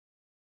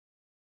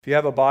If you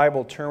have a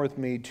Bible, turn with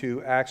me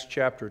to Acts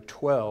chapter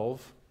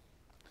 12.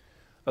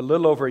 A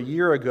little over a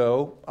year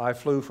ago, I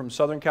flew from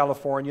Southern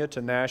California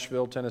to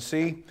Nashville,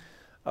 Tennessee,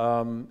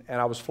 and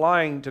I was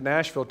flying to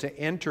Nashville to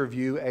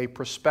interview a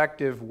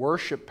prospective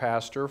worship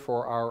pastor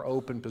for our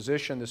open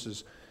position. This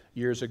is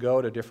years ago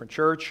at a different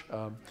church.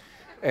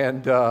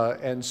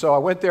 And so I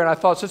went there, and I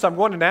thought, since I'm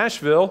going to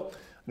Nashville, I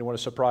didn't want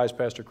to surprise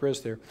Pastor Chris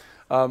there.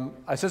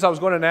 Since I was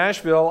going to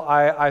Nashville,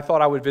 I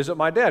thought I would visit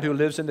my dad, who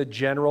lives in the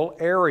general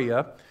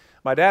area.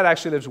 My dad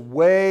actually lives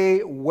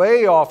way,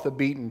 way off the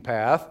beaten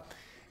path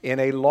in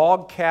a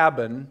log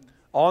cabin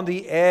on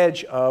the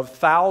edge of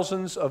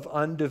thousands of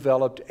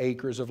undeveloped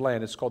acres of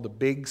land. It's called the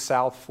Big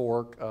South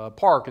Fork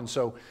Park. And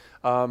so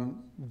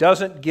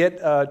doesn't get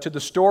to the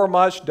store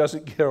much,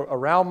 doesn't get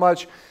around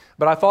much,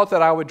 but I thought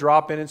that I would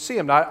drop in and see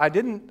him. Now, I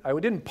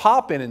didn't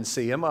pop in and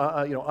see him,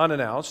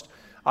 unannounced.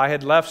 I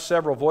had left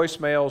several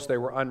voicemails. They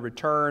were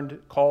unreturned,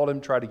 called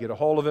him, tried to get a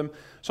hold of him.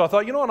 So I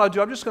thought, you know what I'll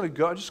do? I'm just going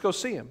to go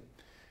see him.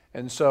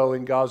 And so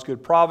in God's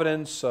good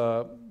providence,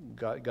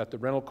 got the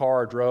rental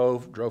car,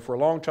 drove for a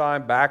long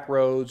time, back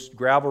roads,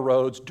 gravel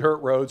roads, dirt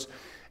roads.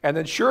 And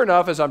then sure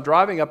enough, as I'm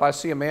driving up, I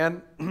see a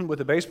man with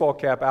a baseball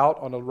cap out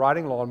on a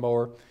riding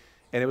lawnmower,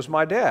 and it was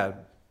my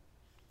dad.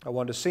 I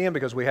wanted to see him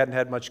because we hadn't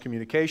had much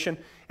communication,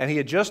 and he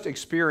had just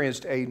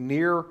experienced a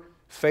near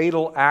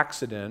fatal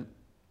accident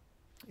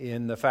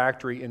in the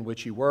factory in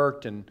which he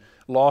worked and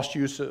lost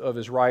use of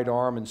his right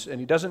arm, and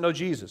he doesn't know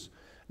Jesus.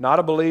 Not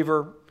a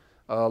believer.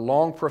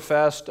 Long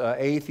professed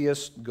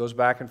atheist, goes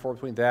back and forth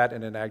between that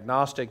and an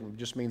agnostic. It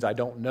just means I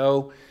don't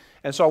know.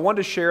 And so I wanted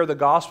to share the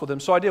gospel with him.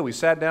 So I did. We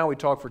sat down, we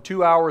talked for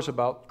 2 hours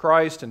about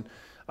Christ, and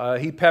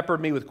he peppered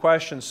me with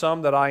questions,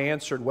 some that I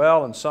answered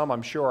well and some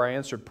I'm sure I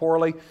answered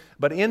poorly.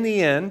 But in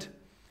the end,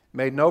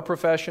 made no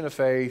profession of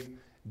faith,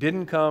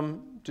 didn't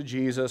come to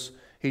Jesus.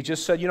 He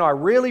just said, I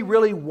really,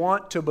 really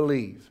want to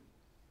believe,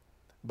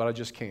 but I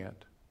just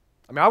can't.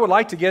 I mean, I would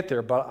like to get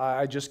there, but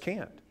I just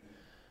can't.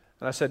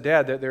 And I said,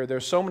 Dad,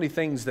 there's so many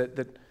things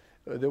that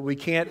we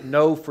can't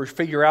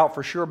figure out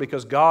for sure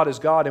because God is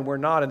God and we're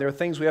not. And there are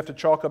things we have to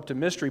chalk up to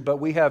mystery, but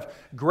we have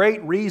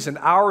great reason.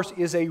 Ours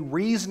is a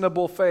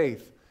reasonable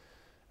faith.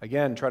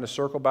 Again, trying to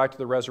circle back to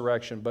the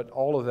resurrection, but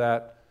all of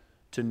that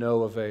to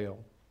no avail.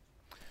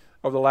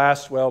 Over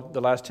the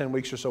last 10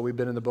 weeks or so, we've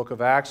been in the book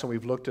of Acts, and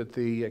we've looked at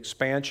the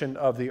expansion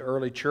of the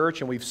early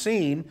church, and we've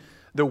seen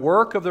the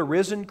work of the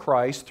risen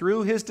Christ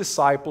through His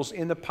disciples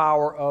in the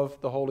power of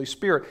the Holy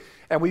Spirit.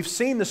 And we've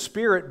seen the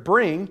Spirit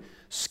bring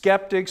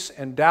skeptics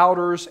and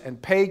doubters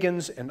and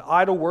pagans and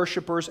idol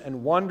worshipers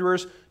and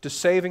wanderers to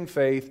saving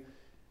faith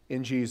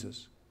in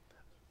Jesus.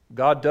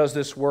 God does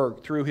this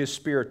work through His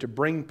Spirit to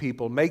bring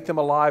people, make them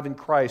alive in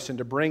Christ, and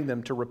to bring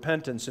them to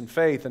repentance and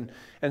faith.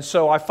 And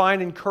so I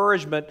find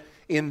encouragement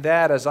in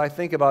that as I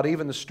think about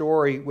even the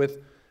story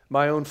with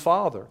my own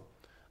father.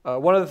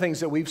 One of the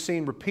things that we've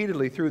seen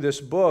repeatedly through this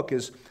book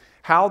is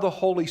how the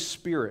Holy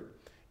Spirit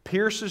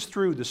pierces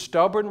through the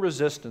stubborn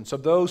resistance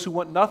of those who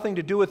want nothing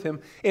to do with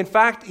Him. In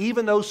fact,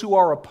 even those who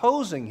are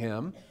opposing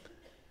Him,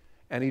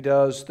 and He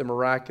does the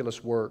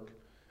miraculous work,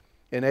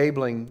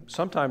 enabling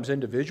sometimes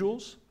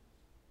individuals,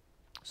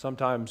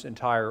 sometimes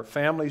entire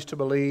families to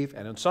believe,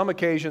 and on some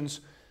occasions,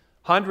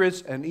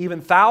 hundreds and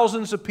even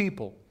thousands of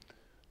people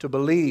to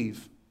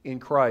believe in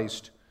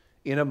Christ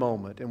in a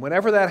moment. And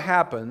whenever that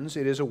happens,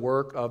 it is a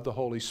work of the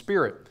Holy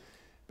Spirit.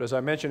 But as I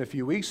mentioned a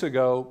few weeks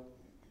ago,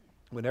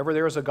 whenever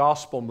there is a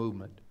gospel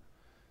movement,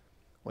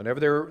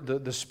 whenever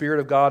the Spirit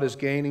of God is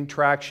gaining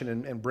traction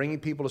and bringing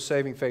people to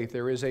saving faith,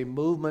 there is a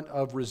movement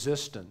of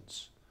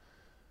resistance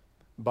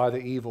by the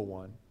evil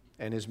one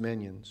and his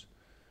minions.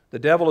 The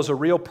devil is a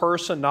real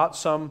person, not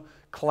some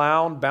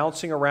clown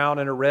bouncing around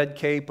in a red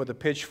cape with a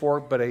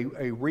pitchfork, but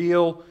a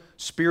real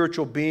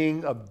spiritual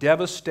being of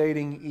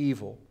devastating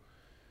evil.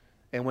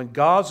 And when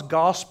God's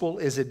gospel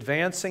is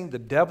advancing, the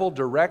devil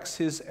directs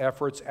his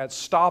efforts at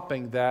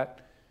stopping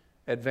that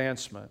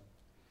advancement.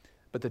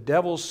 But the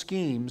devil's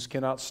schemes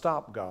cannot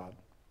stop God.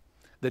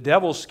 The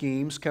devil's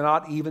schemes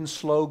cannot even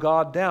slow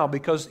God down,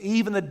 because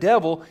even the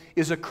devil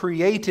is a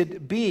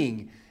created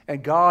being,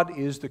 and God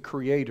is the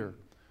creator,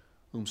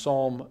 whom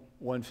Psalm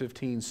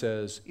 115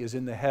 says is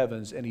in the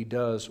heavens, and He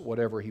does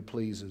whatever He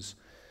pleases.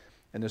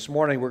 And this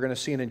morning we're going to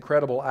see an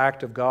incredible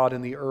act of God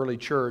in the early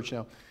church.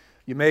 Now,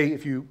 you may,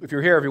 if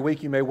you're here every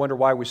week, you may wonder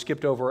why we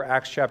skipped over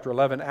Acts chapter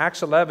 11.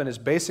 Acts 11 is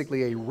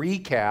basically a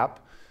recap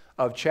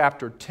of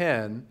chapter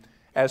 10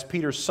 as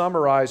Peter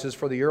summarizes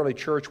for the early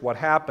church what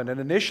happened. And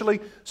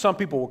initially, some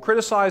people will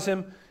criticize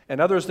him,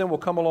 and others then will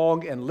come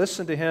along and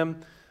listen to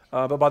him.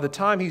 But by the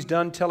time he's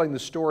done telling the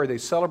story, they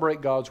celebrate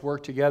God's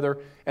work together,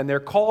 and they're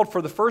called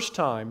for the first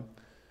time,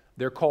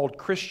 they're called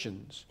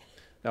Christians.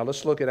 Now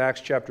let's look at Acts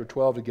chapter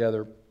 12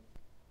 together.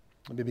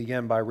 Let me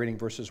begin by reading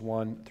verses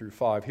 1 through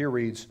 5. Here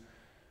reads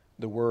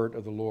the word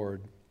of the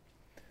Lord.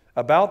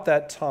 About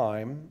that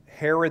time,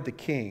 Herod the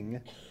king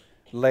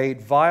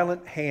laid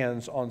violent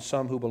hands on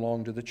some who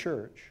belonged to the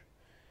church.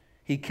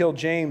 He killed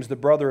James, the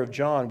brother of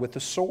John, with the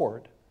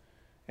sword.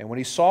 And when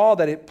he saw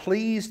that it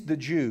pleased the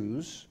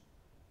Jews,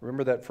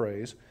 remember that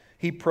phrase,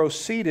 he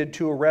proceeded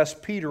to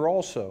arrest Peter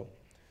also.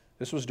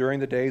 This was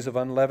during the days of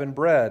unleavened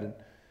bread.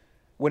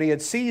 When he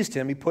had seized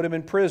him, he put him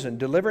in prison,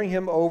 delivering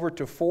him over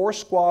to 4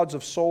 squads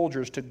of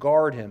soldiers to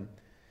guard him,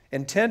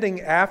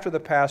 intending after the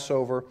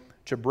Passover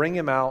to bring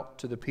him out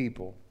to the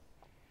people.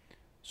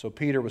 So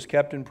Peter was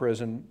kept in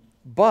prison,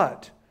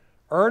 but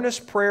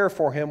earnest prayer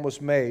for him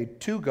was made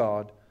to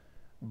God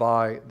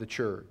by the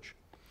church.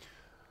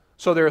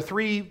 So there are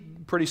 3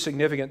 pretty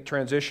significant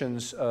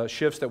transitions,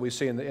 shifts that we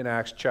see in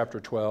Acts chapter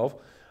 12.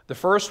 The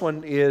first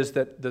one is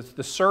that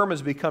the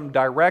sermons become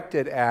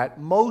directed at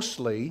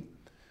mostly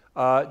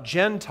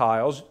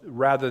Gentiles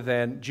rather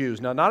than Jews.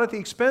 Now, not at the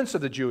expense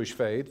of the Jewish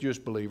faith, Jewish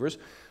believers,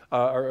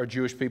 or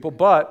Jewish people,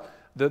 but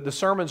the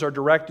sermons are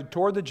directed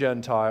toward the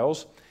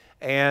Gentiles,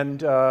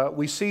 and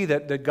we see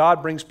that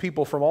God brings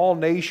people from all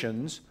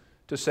nations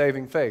to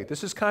saving faith.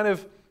 This is kind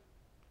of,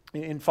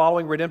 in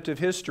following redemptive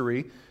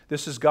history,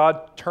 this is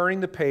God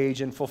turning the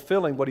page and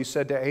fulfilling what He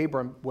said to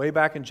Abram way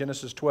back in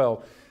Genesis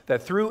 12,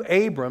 that through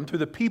Abram, through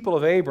the people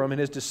of Abram and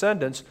his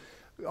descendants,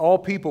 all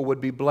people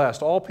would be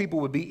blessed. All people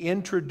would be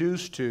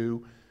introduced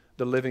to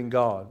the living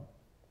God.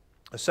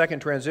 A second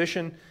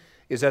transition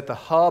is that the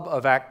hub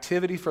of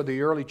activity for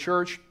the early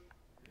church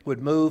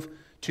would move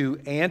to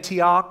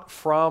Antioch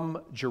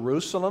from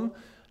Jerusalem.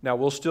 Now,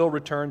 we'll still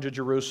return to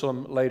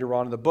Jerusalem later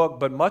on in the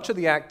book, but much of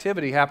the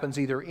activity happens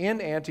either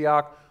in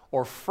Antioch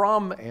or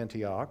from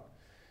Antioch.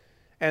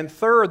 And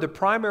third, the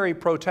primary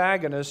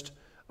protagonist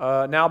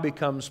now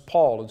becomes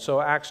Paul. And so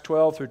Acts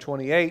 12 through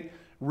 28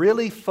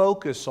 really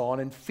focus on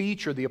and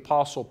feature the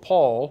Apostle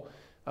Paul.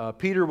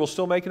 Peter will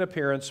still make an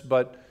appearance,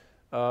 but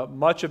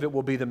much of it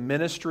will be the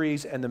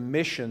ministries and the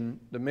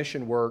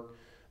mission work,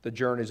 the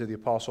journeys of the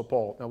Apostle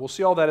Paul. Now, we'll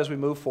see all that as we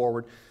move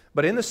forward.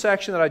 But in the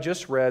section that I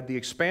just read, the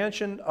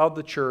expansion of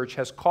the church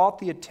has caught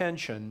the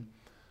attention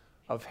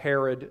of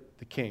Herod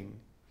the king.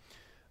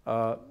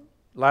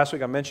 Last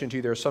week I mentioned to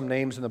you there are some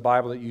names in the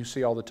Bible that you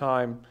see all the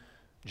time: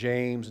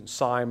 James and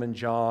Simon,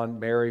 John,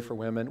 Mary for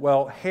women.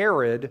 Well,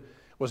 Herod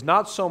was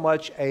not so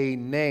much a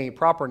name,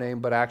 proper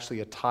name, but actually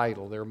a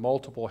title. There are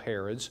multiple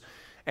Herods.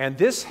 And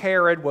this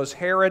Herod was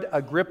Herod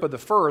Agrippa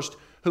I,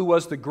 who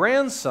was the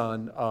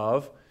grandson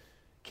of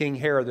King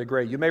Herod the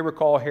Great. You may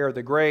recall Herod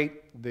the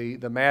Great,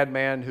 the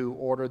madman who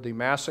ordered the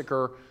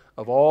massacre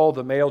of all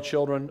the male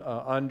children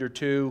under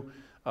 2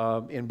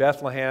 in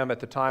Bethlehem at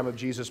the time of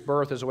Jesus'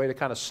 birth as a way to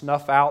kind of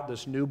snuff out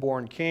this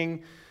newborn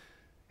king.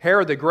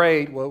 Herod the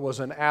Great was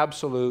an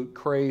absolute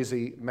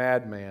crazy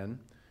madman.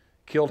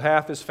 Killed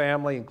half his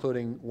family,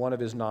 including one of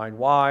his 9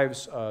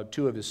 wives,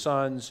 2 of his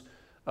sons,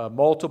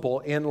 multiple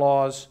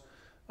in-laws.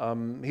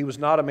 He was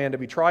not a man to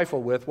be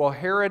trifled with. Well,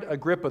 Herod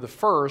Agrippa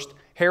I,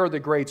 Herod the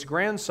Great's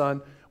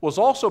grandson, was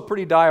also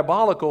pretty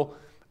diabolical,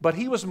 but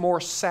he was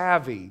more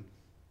savvy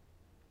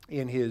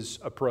in his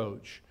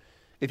approach.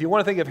 If you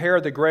want to think of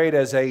Herod the Great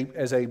as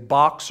a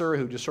boxer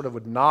who just sort of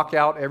would knock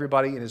out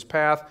everybody in his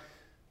path,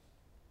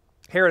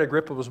 Herod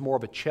Agrippa was more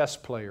of a chess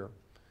player,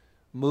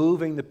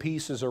 moving the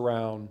pieces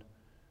around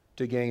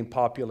to gain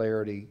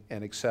popularity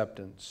and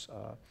acceptance.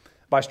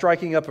 By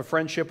striking up a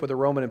friendship with the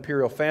Roman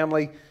imperial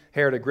family,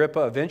 Herod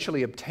Agrippa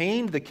eventually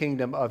obtained the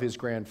kingdom of his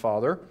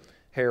grandfather,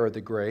 Herod the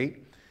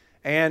Great.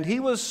 And he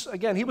was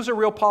a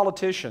real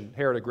politician,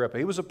 Herod Agrippa.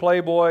 He was a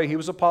playboy, he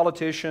was a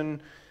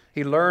politician.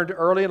 He learned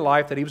early in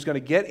life that he was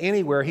going to get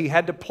anywhere. He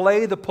had to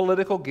play the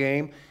political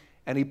game,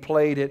 and he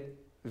played it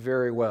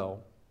very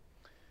well.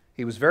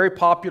 He was very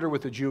popular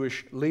with the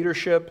Jewish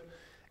leadership,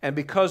 and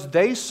because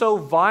they so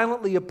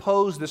violently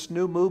opposed this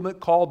new movement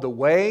called the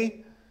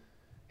Way,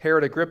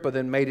 Herod Agrippa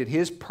then made it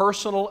his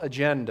personal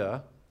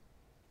agenda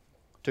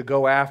to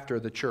go after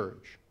the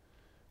church.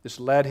 This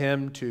led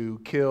him to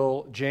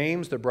kill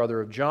James, the brother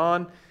of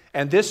John,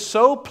 and this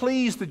so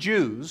pleased the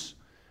Jews,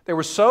 they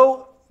were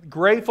so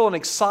grateful and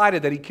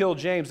excited that he killed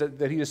James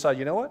that he decided,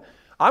 you know what?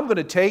 I'm going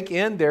to take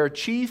in their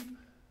chief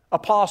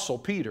apostle,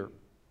 Peter,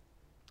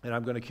 and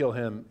I'm going to kill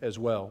him as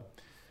well.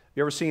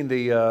 You ever seen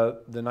the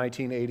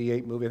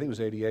 1988 movie, I think it was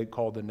 88,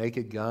 called The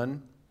Naked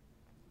Gun?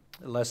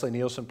 Leslie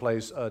Nielsen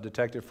plays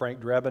Detective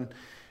Frank Drebin.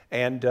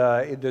 And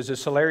there's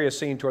this hilarious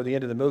scene toward the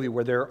end of the movie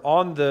where they're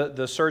on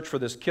the search for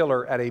this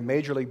killer at a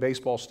Major League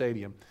Baseball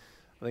stadium.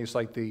 I think it's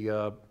like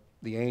the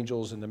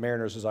Angels and the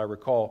Mariners, as I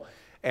recall.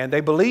 And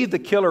they believe the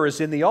killer is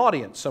in the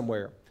audience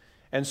somewhere.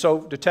 And so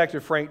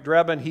Detective Frank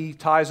Drebin, he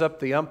ties up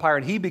the umpire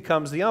and he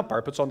becomes the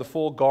umpire, puts on the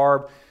full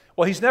garb.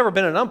 Well, he's never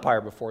been an umpire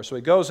before, so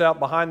he goes out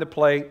behind the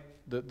plate,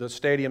 the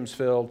stadium's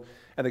filled,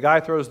 and the guy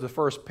throws the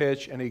first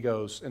pitch and he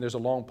goes, and there's a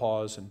long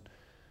pause,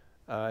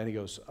 and he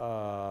goes,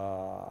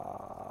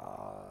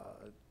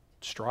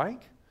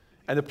 strike?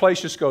 And the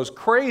place just goes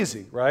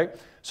crazy, right?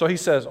 So he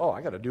says, oh,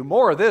 I got to do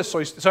more of this.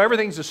 So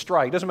everything's a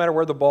strike. It doesn't matter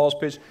where the ball's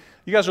pitched.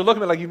 You guys are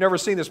looking at me like you've never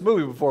seen this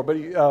movie before, but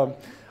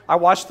I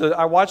watched the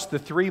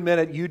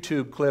 3-minute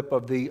YouTube clip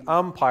of the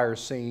umpire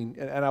scene,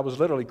 and I was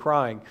literally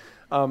crying.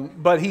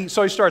 So he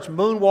starts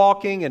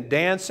moonwalking and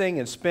dancing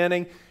and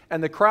spinning,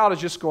 and the crowd is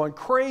just going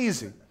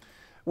crazy.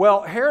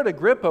 Well, Herod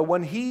Agrippa,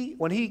 when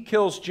he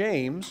kills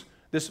James,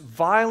 this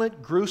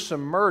violent,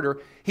 gruesome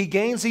murder, he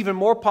gains even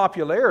more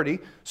popularity.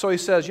 So he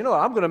says,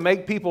 I'm going to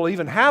make people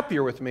even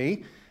happier with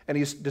me. And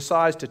he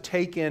decides to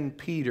take in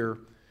Peter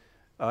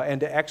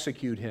and to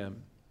execute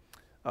him.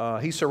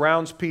 He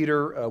surrounds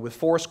Peter with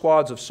 4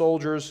 squads of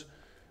soldiers.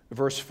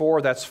 Verse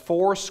 4, that's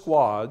 4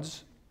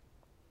 squads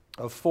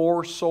of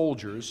 4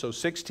 soldiers, so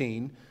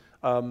 16,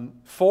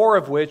 4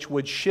 of which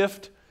would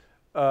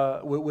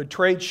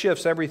trade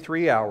shifts every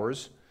 3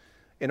 hours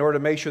in order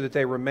to make sure that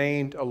they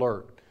remained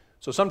alert.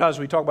 So sometimes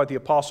we talk about the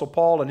Apostle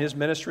Paul and his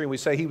ministry, and we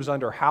say he was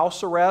under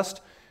house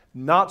arrest.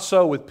 Not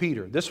so with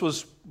Peter. This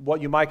was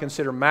what you might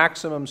consider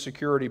maximum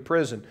security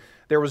prison.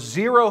 There was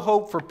zero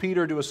hope for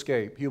Peter to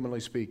escape,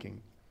 humanly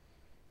speaking.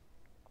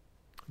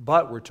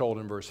 But we're told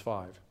in verse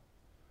 5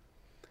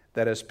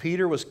 that as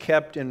Peter was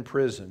kept in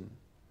prison,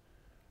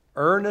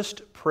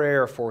 earnest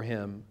prayer for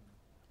him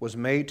was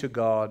made to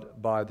God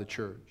by the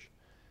church.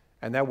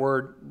 And that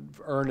word,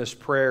 earnest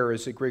prayer,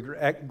 is a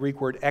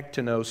Greek word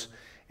ektenos,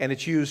 and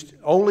it's used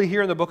only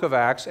here in the book of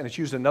Acts, and it's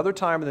used another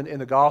time in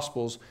the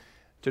Gospels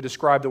to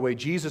describe the way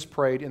Jesus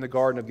prayed in the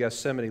Garden of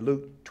Gethsemane.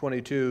 Luke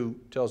 22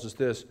 tells us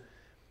this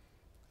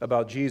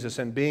about Jesus.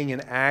 And being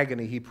in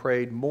agony, he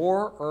prayed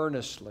more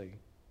earnestly,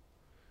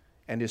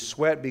 and his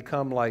sweat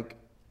became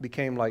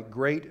like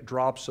great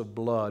drops of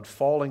blood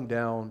falling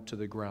down to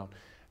the ground.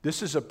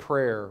 This is a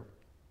prayer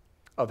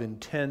of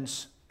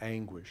intense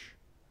anguish.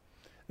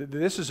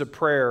 This is a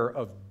prayer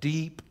of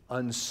deep,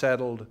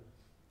 unsettled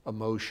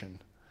emotion.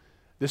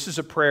 This is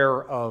a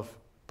prayer of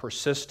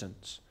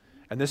persistence.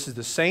 And this is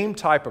the same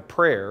type of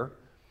prayer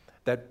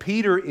that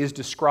Peter is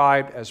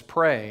described as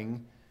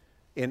praying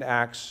in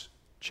Acts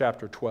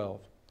chapter 12.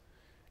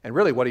 And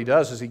really what he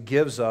does is he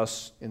gives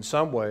us, in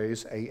some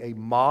ways, a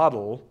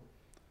model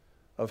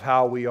of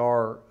how we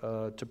are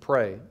to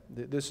pray.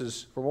 This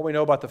is, from what we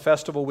know about the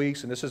festival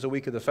weeks, and this is a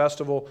week of the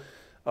festival,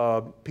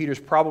 Peter's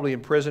probably in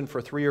prison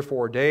for 3 or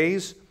 4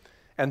 days,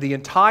 and the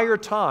entire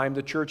time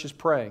the church is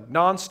praying,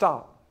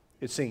 nonstop,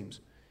 it seems,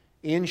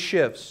 in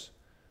shifts.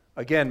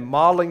 Again,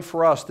 modeling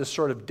for us this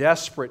sort of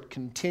desperate,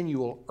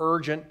 continual,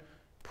 urgent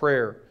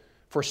prayer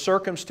for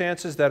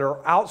circumstances that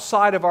are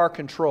outside of our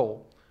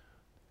control.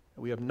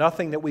 We have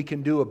nothing that we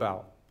can do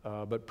about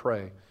but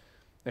pray.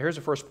 Now, here's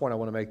the first point I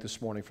want to make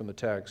this morning from the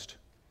text.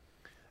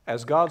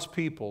 As God's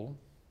people,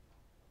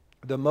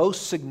 the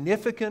most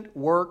significant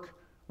work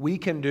we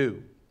can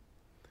do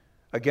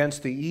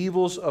against the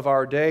evils of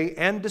our day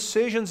and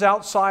decisions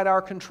outside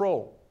our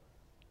control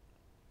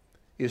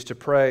is to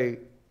pray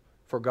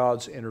for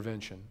God's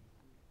intervention.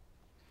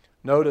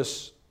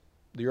 Notice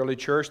the early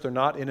church, they're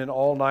not in an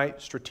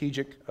all-night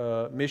strategic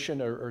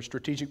mission or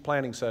strategic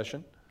planning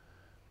session.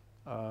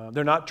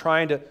 They're not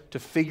trying to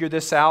figure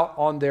this out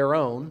on their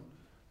own,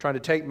 trying to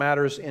take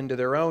matters into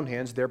their own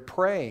hands. They're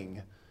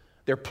praying.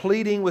 They're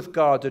pleading with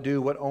God to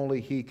do what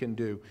only He can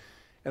do.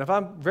 And if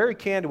I'm very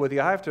candid with you,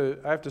 I have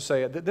to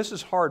say that this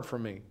is hard for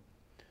me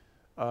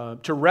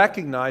to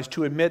recognize,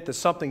 to admit that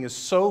something is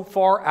so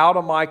far out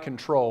of my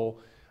control,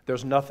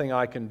 there's nothing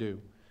I can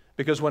do.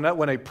 Because when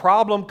a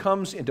problem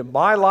comes into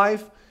my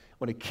life,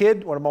 when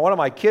one of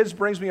my kids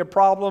brings me a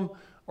problem,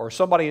 or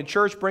somebody in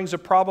church brings a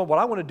problem, what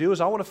I want to do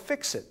is I want to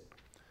fix it.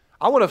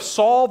 I want to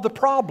solve the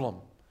problem.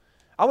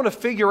 I want to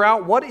figure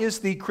out what is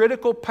the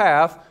critical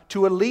path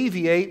to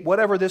alleviate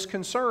whatever this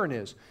concern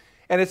is.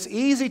 And it's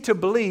easy to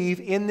believe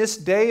in this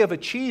day of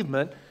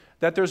achievement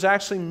that there's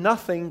actually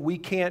nothing we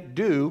can't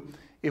do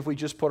if we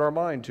just put our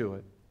mind to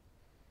it.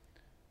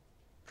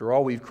 After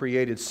all, we've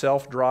created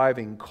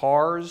self-driving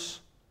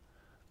cars,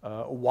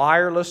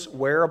 wireless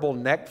wearable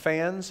neck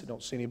fans. I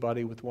don't see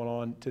anybody with one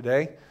on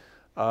today.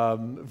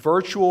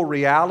 Virtual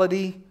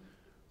reality,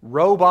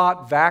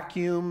 robot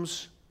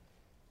vacuums.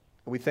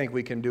 We think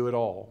we can do it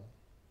all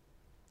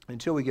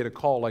until we get a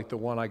call like the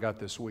one I got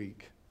this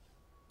week,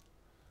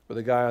 where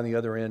the guy on the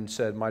other end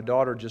said, "My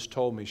daughter just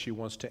told me she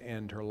wants to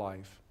end her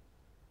life.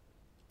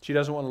 She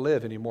doesn't want to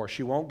live anymore.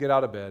 She won't get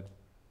out of bed.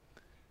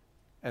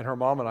 And her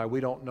mom and I,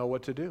 we don't know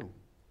what to do.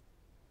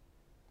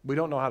 We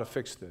don't know how to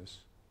fix this."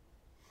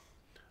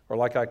 Or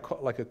like a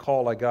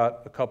call I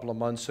got a couple of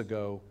months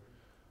ago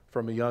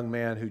from a young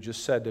man who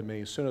just said to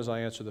me, as soon as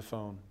I answered the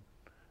phone,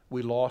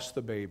 "We lost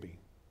the baby.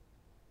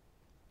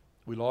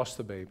 We lost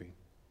the baby."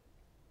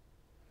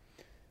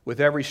 With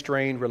every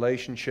strained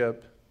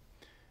relationship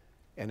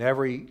and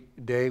every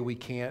day we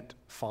can't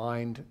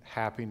find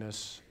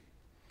happiness,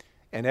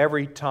 and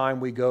every time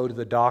we go to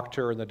the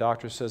doctor and the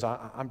doctor says,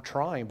 I'm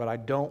trying, but I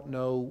don't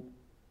know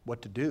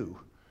what to do.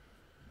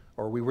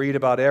 Or we read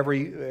about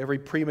every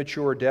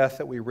premature death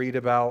that we read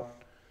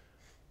about,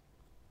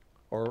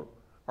 or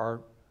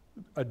our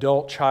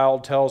adult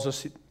child tells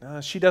us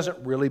she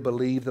doesn't really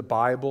believe the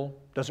Bible,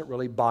 doesn't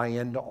really buy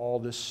into all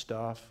this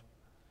stuff.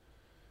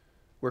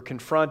 We're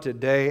confronted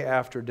day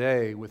after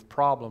day with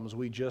problems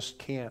we just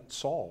can't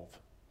solve.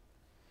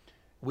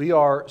 We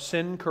are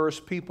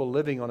sin-cursed people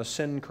living on a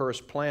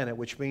sin-cursed planet,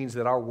 which means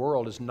that our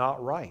world is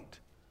not right.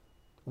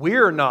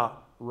 We're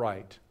not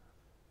right.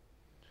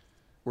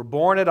 We're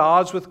born at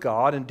odds with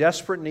God, in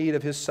desperate need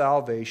of His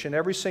salvation.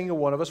 Every single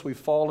one of us, we've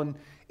fallen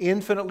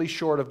infinitely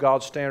short of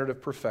God's standard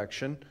of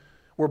perfection.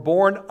 We're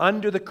born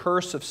under the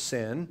curse of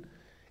sin.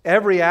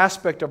 Every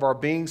aspect of our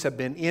beings have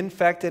been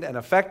infected and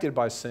affected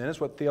by sin.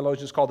 It's what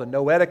theologians call the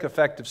noetic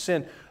effect of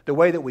sin. The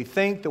way that we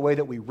think, the way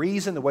that we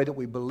reason, the way that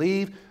we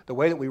believe, the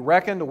way that we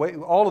reckon,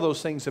 all of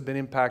those things have been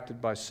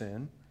impacted by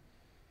sin.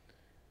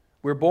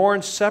 We're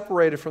born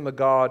separated from the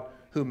God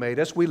who made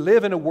us. We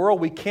live in a world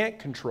we can't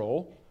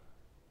control.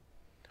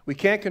 We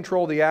can't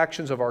control the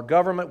actions of our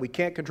government. We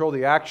can't control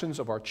the actions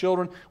of our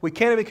children. We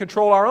can't even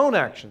control our own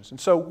actions.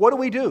 And so what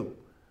do?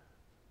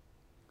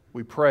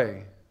 We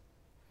pray.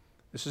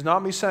 This is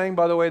not me saying,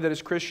 by the way, that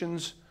as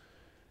Christians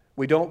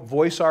we don't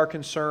voice our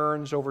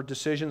concerns over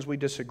decisions we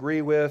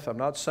disagree with. I'm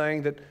not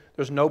saying that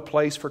there's no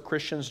place for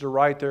Christians to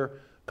write their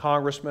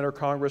congressman or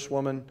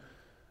congresswoman,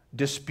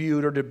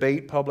 dispute or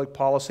debate public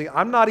policy.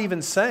 I'm not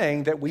even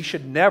saying that we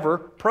should never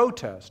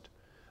protest.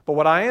 But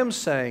what I am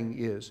saying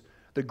is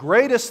the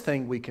greatest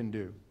thing we can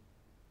do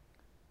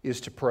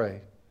is to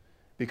pray,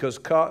 because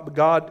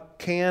God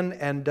can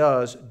and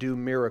does do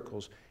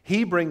miracles.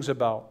 He brings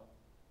about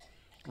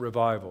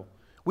revival.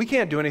 We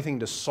can't do anything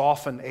to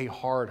soften a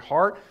hard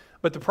heart,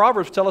 but the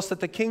Proverbs tell us that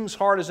the king's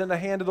heart is in the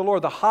hand of the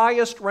Lord, the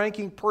highest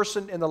ranking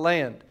person in the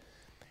land.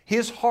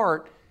 His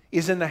heart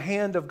is in the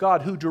hand of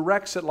God, who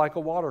directs it like a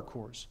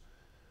watercourse.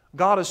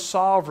 God is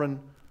sovereign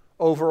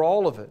over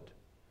all of it,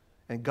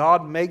 and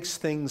God makes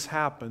things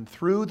happen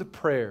through the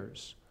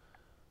prayers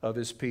of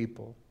His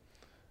people.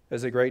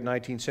 As the great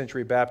 19th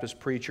century Baptist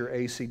preacher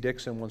A.C.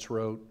 Dixon once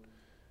wrote,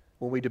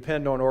 when we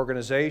depend on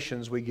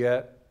organizations, we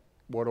get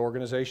what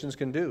organizations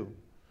can do.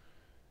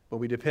 When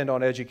we depend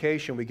on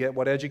education, we get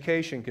what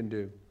education can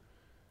do.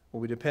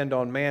 When we depend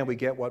on man, we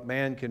get what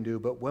man can do.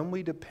 But when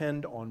we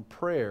depend on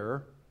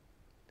prayer,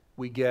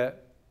 we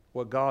get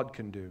what God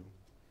can do.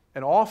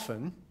 And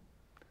often,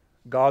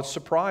 God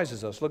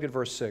surprises us. Look at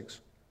verse 6.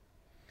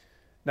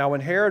 Now,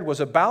 when Herod was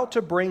about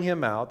to bring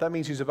him out, that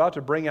means he's about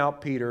to bring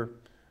out Peter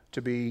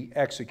to be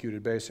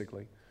executed,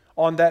 basically.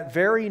 On that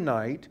very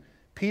night,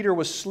 Peter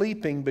was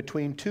sleeping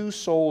between two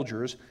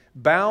soldiers,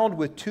 bound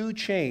with two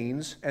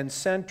chains, and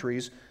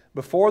sentries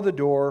before the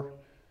door.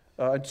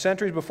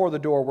 Sentries before the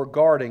door were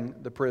guarding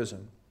the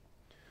prison.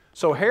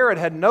 So Herod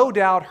had no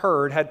doubt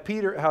heard how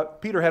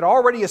Peter had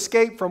already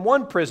escaped from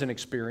one prison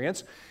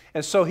experience,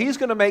 and so he's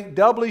going to make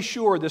doubly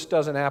sure this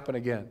doesn't happen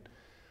again.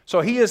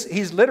 So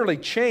he's literally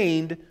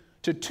chained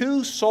to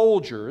two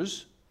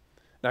soldiers.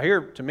 Now here,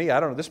 to me, I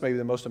don't know, this may be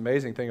the most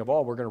amazing thing of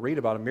all. We're going to read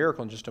about a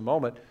miracle in just a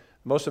moment. The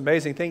most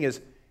amazing thing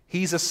is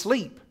he's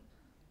asleep.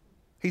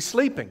 He's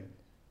sleeping.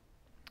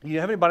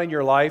 You have anybody in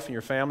your life and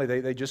your family,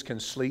 they just can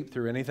sleep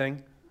through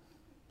anything?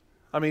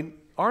 I mean,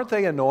 aren't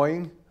they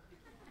annoying?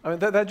 I mean,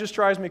 that just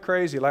drives me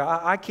crazy. Like,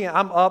 I can't,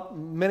 I'm up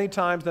many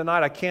times a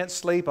night. I can't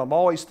sleep. I'm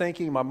always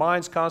thinking. My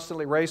mind's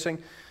constantly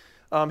racing.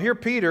 Here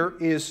Peter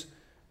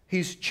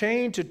he's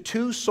chained to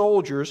two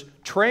soldiers,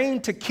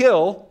 trained to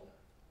kill,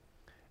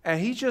 and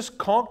he's just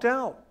conked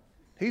out.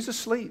 He's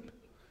asleep.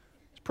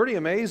 It's pretty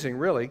amazing,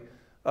 really.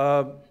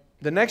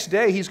 The next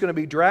day, he's going to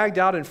be dragged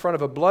out in front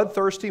of a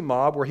bloodthirsty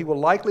mob where he will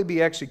likely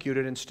be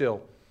executed, and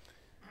still,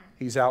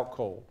 he's out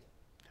cold.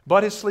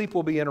 But his sleep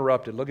will be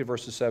interrupted. Look at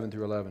verses 7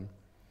 through 11.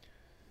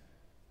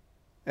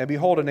 And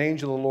behold, an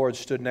angel of the Lord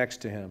stood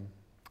next to him,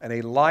 and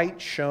a light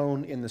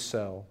shone in the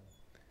cell.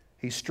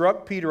 He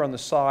struck Peter on the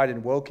side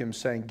and woke him,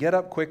 saying, "Get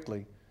up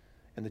quickly."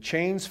 And the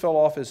chains fell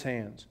off his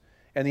hands.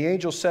 And the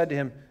angel said to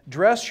him,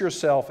 "Dress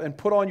yourself and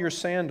put on your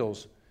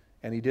sandals."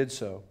 And he did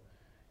so.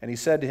 And he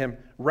said to him,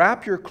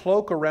 "Wrap your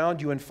cloak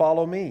around you and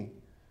follow me."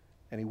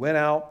 And he went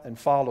out and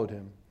followed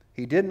him.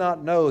 He did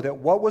not know that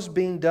what was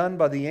being done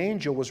by the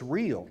angel was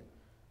real,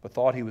 but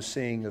thought he was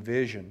seeing a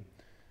vision.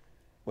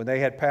 When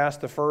they had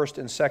passed the first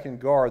and second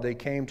guard, they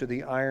came to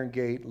the iron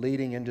gate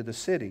leading into the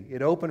city.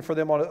 It opened for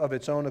them of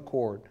its own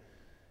accord.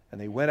 And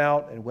they went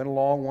out and went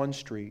along one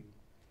street,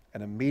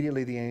 and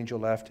immediately the angel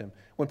left him.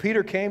 When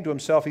Peter came to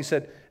himself, he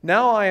said,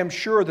 "Now I am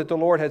sure that the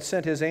Lord had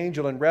sent His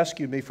angel and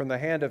rescued me from the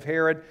hand of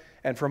Herod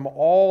and from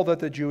all that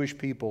the Jewish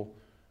people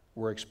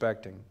were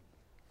expecting."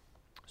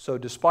 So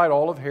despite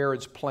all of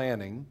Herod's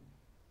planning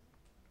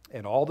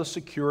and all the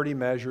security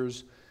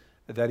measures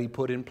that he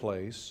put in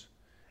place,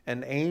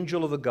 an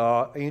angel of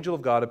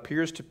God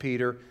appears to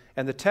Peter,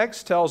 and the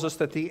text tells us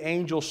that the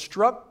angel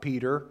struck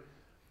Peter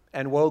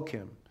and woke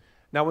him.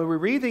 Now, when we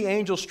read the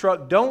angel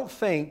struck, don't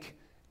think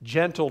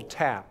gentle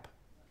tap.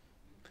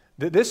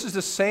 This is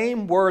the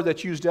same word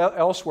that's used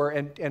elsewhere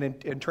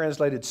and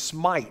translated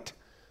smite.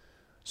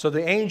 So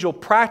the angel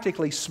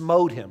practically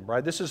smote him,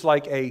 right? This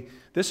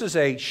is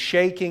a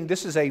shaking,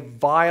 this is a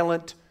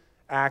violent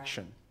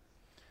action.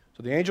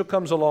 So the angel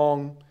comes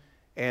along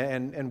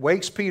and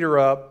wakes Peter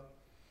up.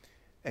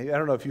 And I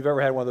don't know if you've ever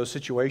had one of those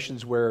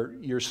situations where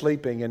you're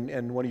sleeping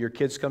and one of your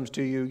kids comes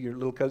to you, your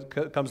little cousin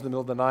comes in the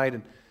middle of the night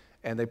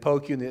and they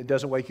poke you and it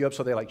doesn't wake you up,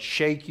 so they like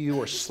shake you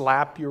or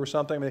slap you or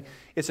something. I mean,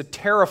 it's a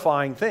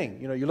terrifying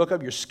thing. You know, you look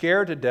up, you're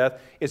scared to death.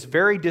 It's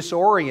very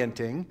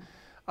disorienting.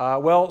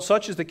 Well,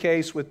 such is the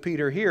case with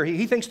Peter here.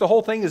 He thinks the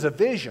whole thing is a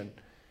vision.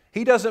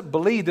 He doesn't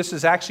believe this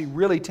is actually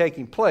really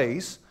taking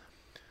place.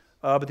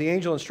 But the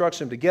angel instructs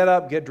him to get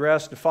up, get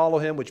dressed, and follow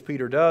him, which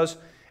Peter does.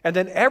 And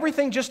then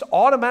everything just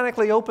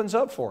automatically opens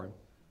up for him.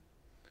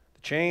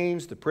 The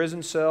chains, the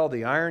prison cell,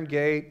 the iron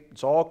gate,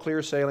 it's all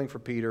clear sailing for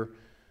Peter,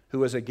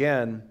 who has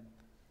again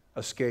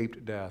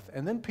escaped death.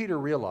 And then Peter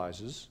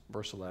realizes,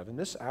 verse 11,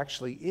 this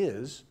actually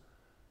is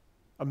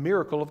a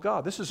miracle of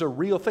God. This is a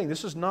real thing.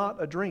 This is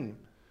not a dream.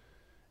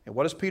 And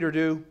what does Peter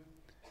do?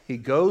 He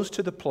goes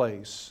to the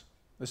place,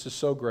 this is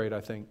so great,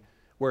 I think,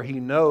 where he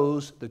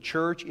knows the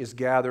church is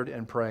gathered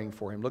and praying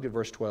for him. Look at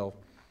verse 12.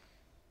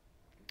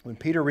 When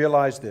Peter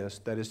realized this,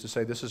 that is to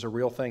say, this is a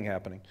real thing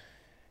happening,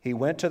 he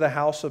went to the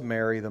house of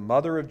Mary, the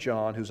mother of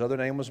John, whose other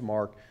name was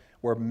Mark,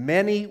 where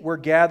many were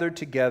gathered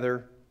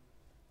together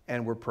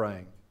and were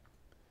praying.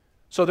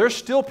 So they're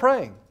still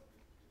praying.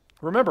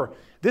 Remember,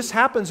 this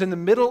happens in the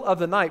middle of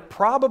the night,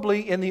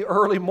 probably in the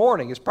early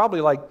morning. It's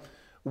probably like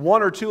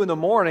 1 or 2 in the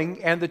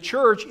morning, and the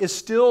church is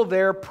still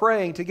there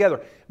praying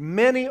together.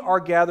 Many are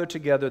gathered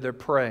together, they're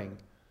praying.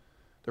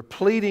 They're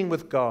pleading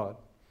with God.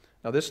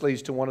 Now this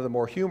leads to one of the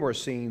more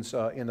humorous scenes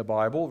in the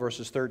Bible,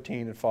 verses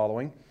 13 and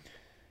following.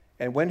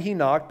 And when he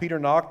knocked, Peter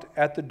knocked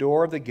at the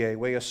door of the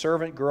gateway. A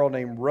servant girl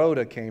named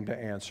Rhoda came to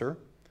answer.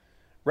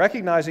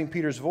 Recognizing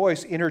Peter's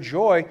voice, in her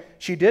joy,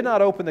 she did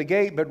not open the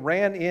gate, but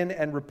ran in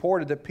and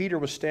reported that Peter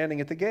was standing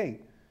at the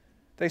gate.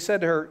 They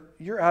said to her,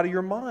 "You're out of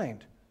your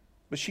mind."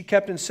 But she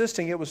kept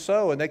insisting it was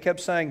so, and they kept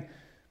saying,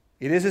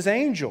 "It is his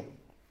angel."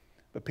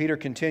 But Peter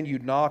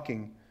continued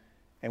knocking,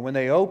 and when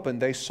they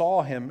opened, they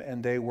saw him,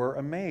 and they were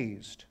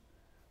amazed.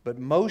 But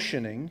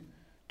motioning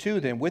to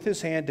them with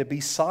his hand to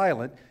be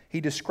silent, he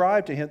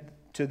described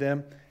to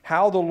them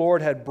how the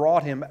Lord had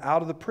brought him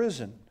out of the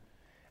prison.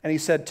 And he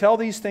said, "Tell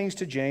these things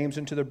to James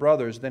and to the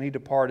brothers." Then he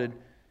departed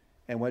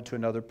and went to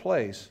another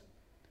place.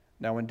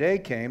 Now when day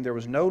came, there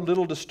was no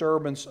little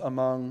disturbance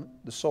among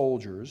the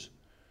soldiers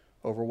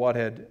over what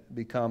had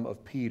become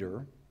of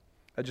Peter.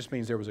 That just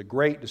means there was a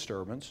great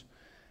disturbance.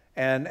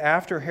 And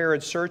after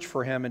Herod searched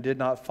for him and did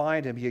not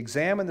find him, he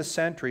examined the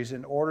sentries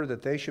in order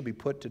that they should be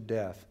put to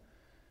death.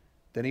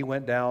 Then he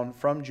went down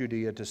from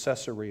Judea to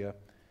Caesarea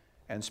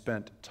and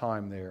spent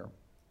time there.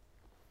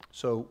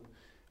 So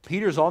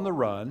Peter's on the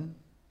run.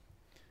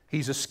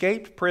 He's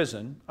escaped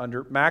prison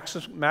under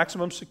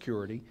maximum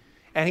security,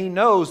 and he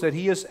knows that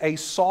he is a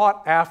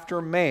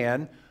sought-after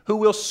man who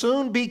will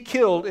soon be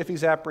killed if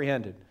he's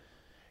apprehended.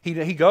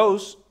 He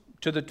goes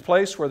to the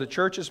place where the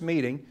church is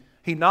meeting.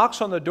 He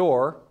knocks on the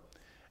door,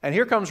 and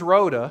here comes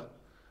Rhoda.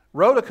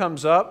 Rhoda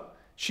comes up.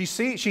 She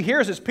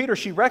hears it's Peter.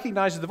 She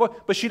recognizes the voice,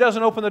 but she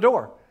doesn't open the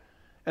door.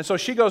 And so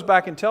she goes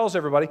back and tells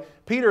everybody.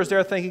 Peter is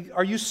there thinking,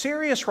 "Are you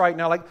serious right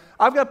now? Like,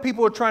 I've got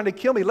people who are trying to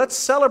kill me. Let's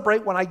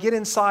celebrate when I get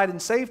inside in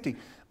safety."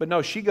 But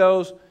no, she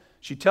goes,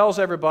 she tells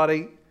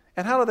everybody,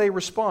 and how do they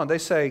respond? They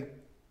say,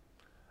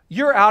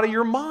 "You're out of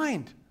your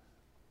mind."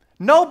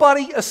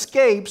 Nobody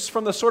escapes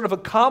from the sort of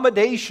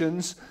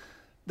accommodations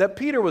that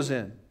Peter was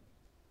in.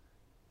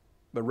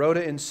 But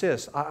Rhoda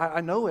insists,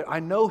 I know it. I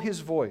know his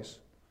voice.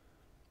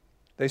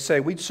 They say,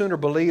 "We'd sooner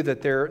believe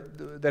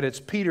that it's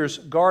Peter's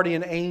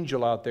guardian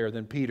angel out there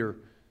than Peter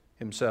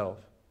himself,"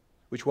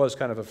 which was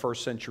kind of a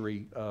first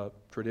century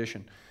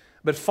tradition.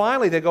 But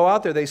finally, they go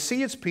out there. They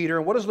see it's Peter.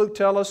 And what does Luke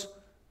tell us?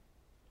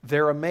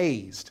 They're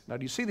amazed. Now,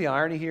 do you see the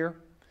irony here?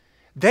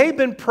 They've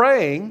been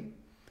praying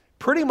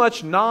pretty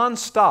much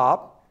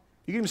nonstop.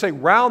 You can even say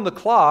round the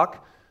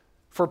clock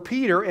for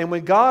Peter. And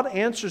when God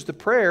answers the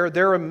prayer,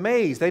 they're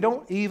amazed. They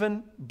don't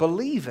even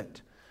believe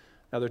it.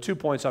 Now, there are 2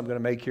 points I'm going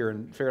to make here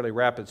in fairly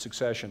rapid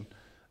succession.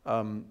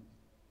 And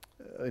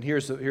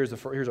here's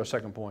our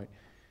second point.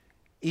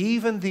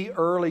 Even the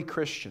early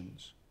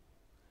Christians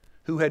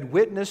who had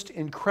witnessed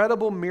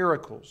incredible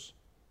miracles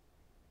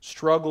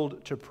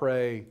struggled to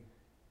pray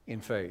in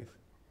faith.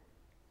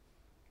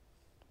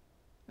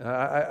 And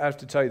I have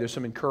to tell you, there's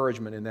some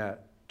encouragement in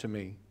that to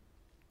me.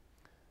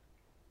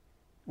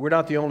 We're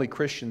not the only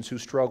Christians who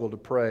struggle to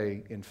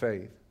pray in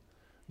faith.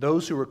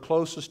 Those who are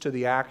closest to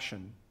the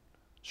action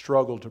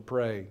struggle to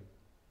pray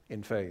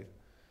in faith.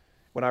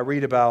 When I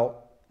read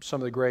about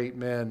some of the great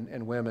men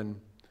and women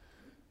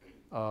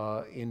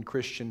in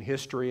Christian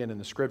history and in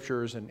the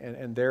Scriptures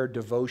and their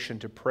devotion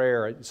to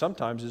prayer, it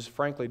sometimes is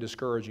frankly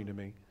discouraging to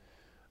me.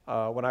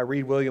 When I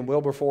read William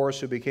Wilberforce,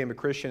 who became a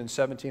Christian in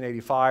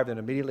 1785 and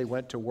immediately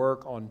went to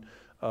work on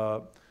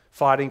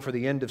fighting for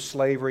the end of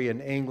slavery in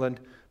England,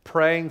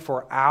 praying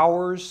for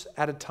hours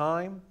at a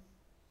time,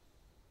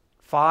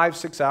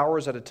 5-6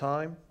 hours at a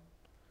time,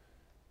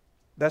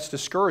 that's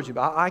discouraging.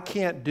 I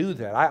can't do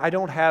that. I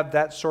don't have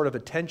that sort of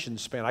attention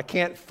span. I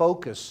can't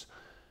focus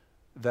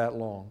that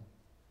long.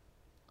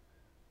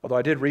 Although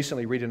I did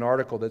recently read an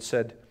article that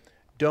said,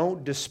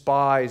 don't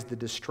despise the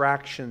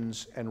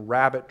distractions and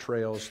rabbit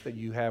trails that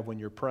you have when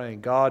you're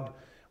praying. God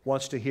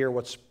wants to hear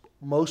what's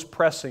most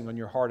pressing on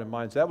your heart and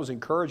mind. So that was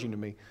encouraging to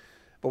me.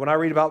 But when I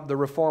read about the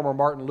reformer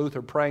Martin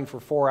Luther praying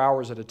for 4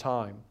 hours at a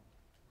time,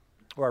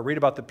 or I read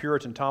about the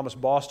Puritan Thomas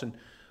Boston,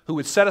 who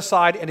would set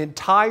aside an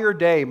entire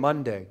day,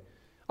 Monday,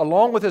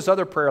 along with his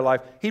other prayer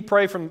life, he'd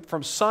pray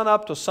from sun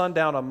up to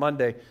sundown on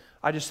Monday.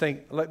 I just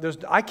think,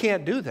 I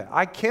can't do that.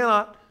 I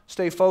cannot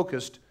stay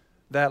focused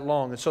that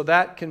long. And so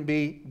that can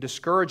be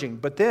discouraging.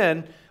 But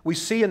then we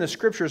see in the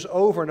Scriptures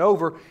over and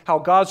over how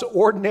God's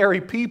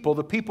ordinary people,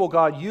 the people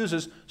God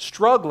uses,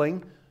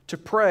 struggling to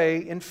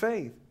pray in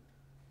faith.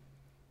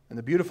 And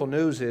the beautiful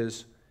news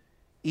is,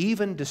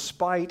 even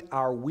despite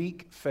our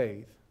weak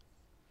faith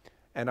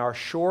and our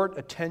short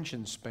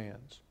attention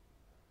spans,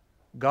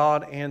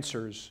 God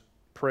answers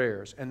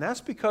prayers. And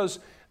that's because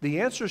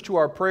the answers to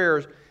our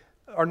prayers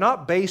are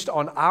not based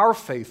on our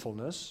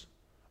faithfulness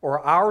or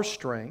our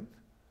strength,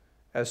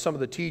 as some of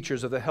the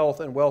teachers of the health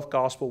and wealth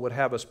gospel would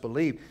have us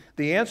believe.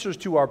 The answers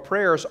to our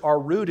prayers are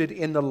rooted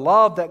in the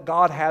love that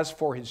God has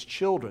for His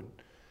children.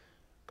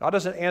 God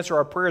doesn't answer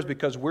our prayers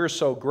because we're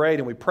so great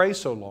and we pray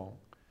so long.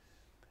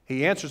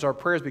 He answers our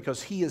prayers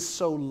because He is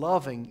so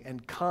loving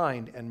and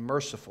kind and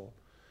merciful.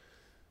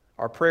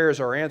 Our prayers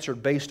are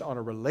answered based on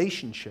a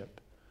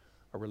relationship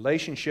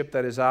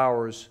that is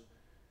ours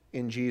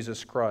in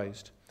Jesus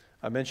Christ.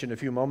 I mentioned a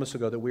few moments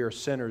ago that we are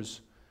sinners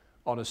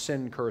on a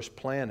sin-cursed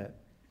planet.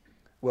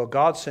 Well,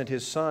 God sent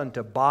His Son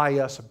to buy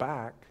us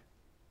back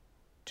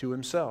to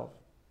Himself.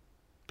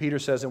 Peter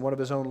says in one of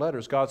his own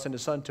letters, God sent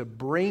His Son to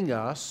bring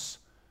us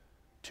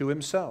to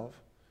Himself.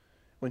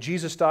 When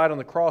Jesus died on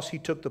the cross, He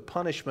took the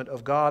punishment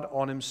of God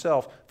on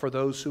Himself for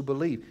those who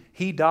believe.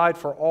 He died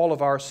for all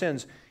of our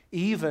sins,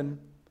 even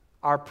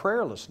our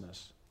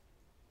prayerlessness.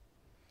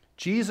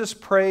 Jesus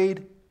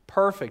prayed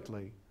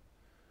perfectly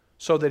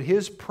so that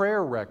His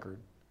prayer record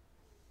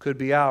could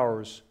be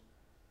ours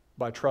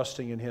by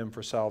trusting in Him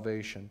for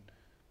salvation.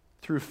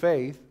 Through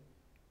faith,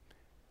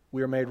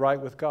 we are made right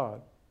with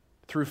God.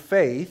 Through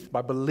faith,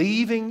 by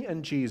believing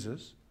in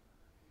Jesus,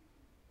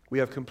 we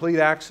have complete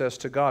access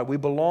to God. We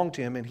belong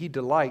to Him, and He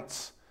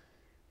delights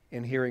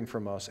in hearing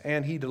from us,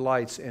 and He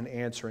delights in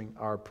answering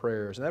our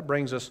prayers. And that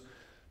brings us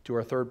to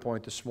our third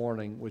point this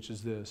morning, which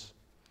is this.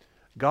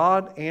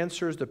 God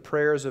answers the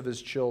prayers of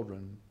His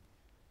children,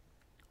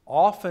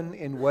 often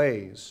in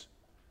ways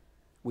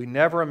we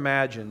never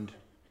imagined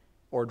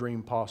or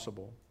dreamed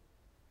possible.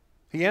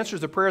 He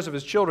answers the prayers of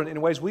His children in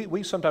ways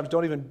we sometimes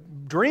don't even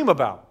dream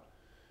about.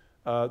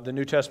 The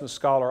New Testament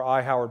scholar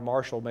I. Howard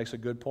Marshall makes a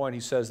good point.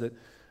 He says that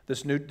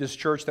this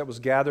church that was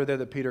gathered there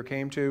that Peter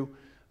came to,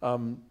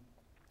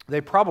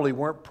 they probably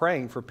weren't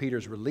praying for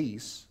Peter's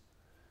release.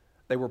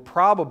 They were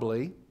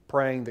probably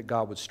praying that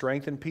God would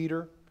strengthen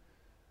Peter,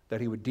 that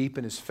he would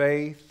deepen his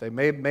faith. They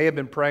may have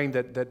been praying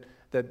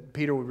that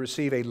Peter would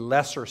receive a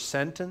lesser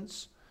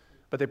sentence,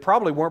 but they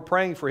probably weren't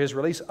praying for his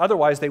release.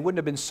 Otherwise, they wouldn't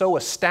have been so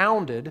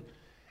astounded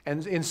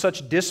and in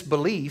such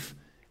disbelief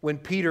when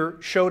Peter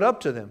showed up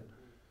to them.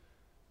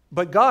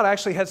 But God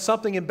actually had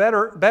something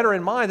better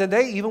in mind than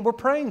they even were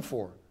praying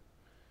for.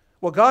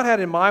 What God had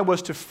in mind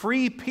was to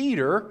free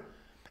Peter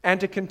and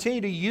to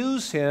continue to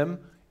use him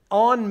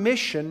on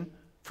mission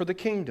for the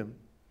kingdom.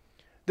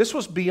 This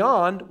was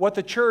beyond what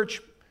the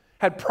church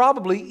had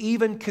probably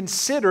even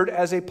considered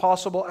as a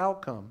possible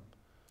outcome.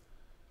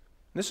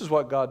 This is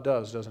what God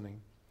does, doesn't He?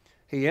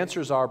 He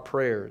answers our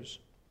prayers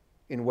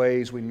in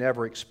ways we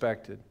never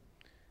expected,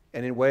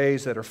 and in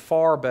ways that are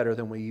far better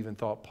than we even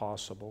thought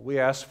possible. We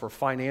ask for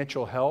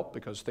financial help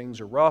because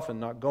things are rough and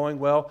not going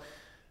well,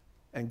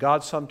 and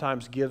God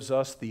sometimes gives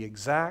us the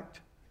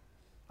exact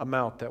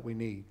amount that we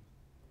need.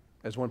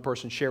 As one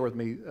person shared with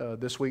me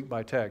this week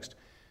by text,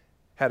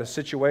 had a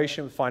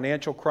situation with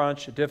financial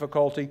crunch, a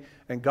difficulty,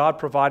 and God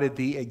provided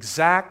the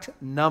exact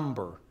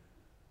number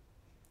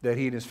that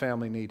he and his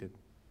family needed.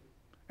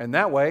 And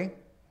that way,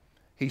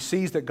 he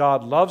sees that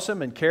God loves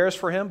him and cares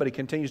for him, but he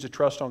continues to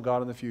trust on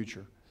God in the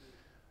future.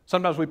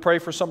 Sometimes we pray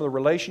for some of the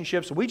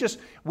relationships. We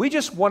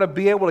just want to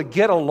be able to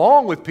get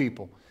along with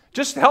people.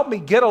 Just help me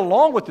get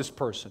along with this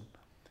person.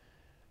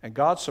 And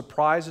God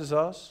surprises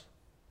us,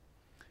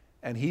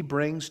 and He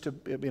brings to,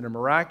 in a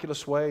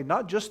miraculous way,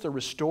 not just the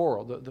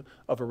restoral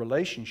of a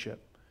relationship,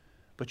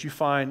 but you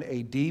find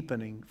a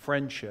deepening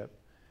friendship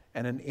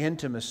and an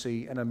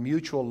intimacy and a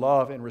mutual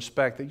love and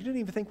respect that you didn't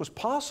even think was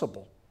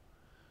possible.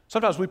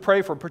 Sometimes we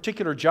pray for a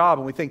particular job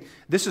and we think,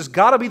 this has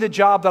got to be the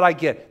job that I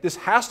get. This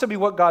has to be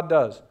what God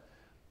does.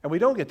 And we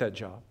don't get that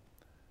job.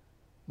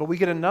 But we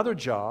get another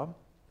job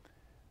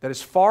that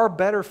is far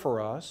better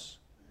for us,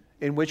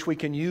 in which we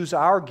can use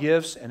our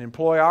gifts and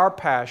employ our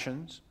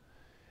passions.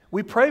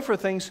 We pray for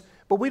things,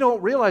 but we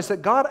don't realize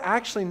that God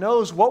actually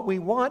knows what we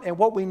want and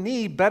what we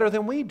need better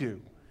than we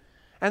do.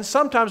 And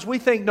sometimes we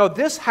think, no,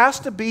 this has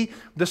to be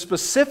the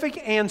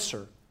specific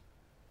answer.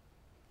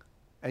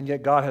 And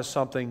yet God has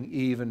something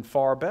even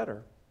far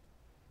better.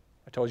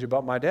 I told you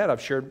about my dad.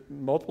 I've shared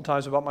multiple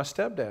times about my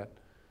stepdad.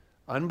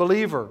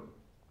 Unbeliever.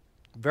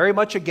 Very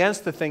much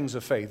against the things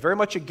of faith. Very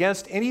much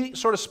against any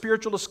sort of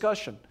spiritual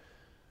discussion.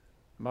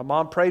 My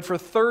mom prayed for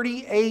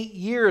 38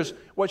 years.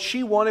 What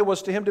she wanted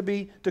was to him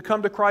to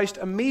come to Christ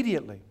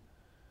immediately.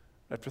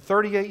 After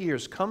 38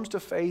 years, comes to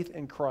faith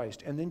in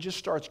Christ and then just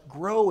starts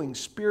growing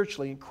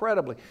spiritually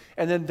incredibly.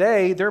 And then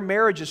their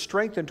marriage is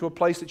strengthened to a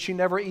place that she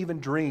never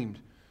even dreamed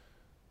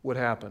would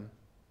happen.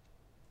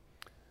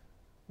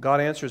 God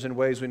answers in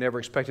ways we never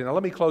expected. Now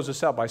let me close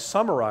this out by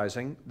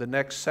summarizing the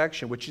next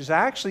section, which is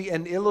actually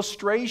an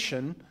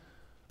illustration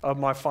of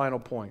my final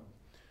point.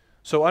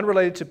 So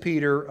unrelated to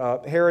Peter,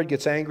 Herod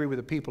gets angry with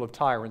the people of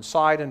Tyre and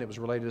Sidon. It was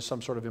related to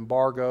some sort of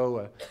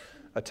embargo,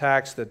 a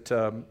tax that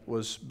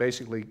was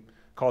basically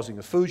causing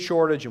a food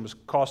shortage and was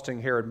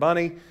costing Herod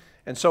money.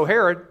 And so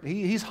Herod,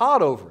 he's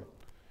hot over it.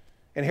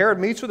 And Herod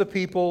meets with the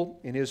people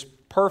in his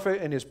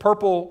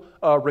purple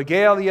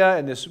regalia,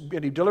 and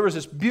he delivers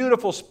this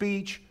beautiful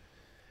speech.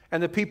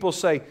 And the people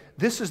say,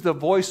 "This is the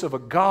voice of a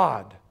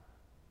God,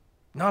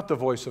 not the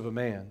voice of a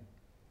man."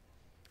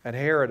 And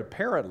Herod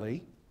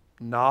apparently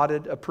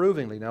nodded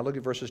approvingly. Now look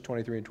at verses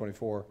 23 and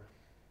 24.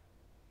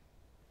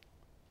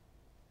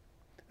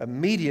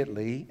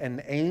 Immediately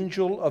an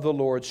angel of the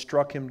Lord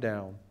struck him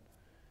down,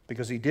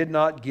 because he did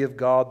not give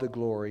God the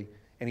glory,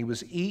 and he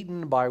was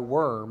eaten by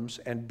worms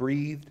and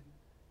breathed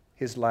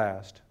his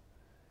last.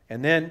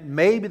 And then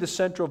maybe the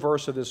central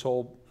verse of this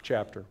whole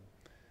chapter.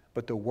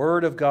 But the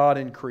word of God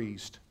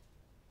increased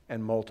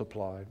and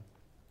multiplied.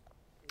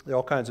 There are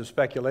all kinds of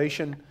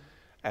speculation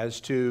as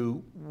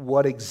to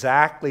what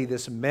exactly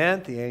this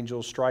meant, the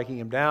angel striking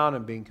him down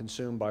and being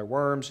consumed by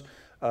worms.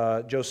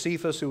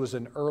 Josephus, who was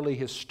an early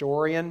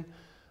historian,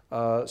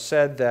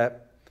 said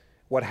that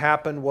what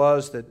happened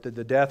was that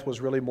the death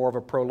was really more of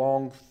a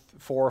prolonged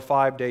 4 or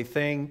 5 day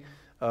thing,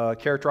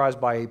 characterized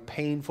by a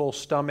painful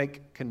stomach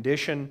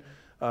condition,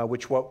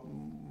 which what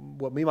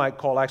we might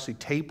call actually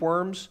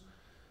tapeworms.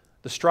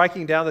 The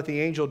striking down that the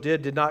angel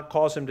did not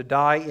cause him to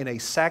die in a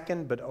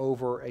second, but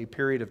over a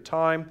period of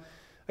time.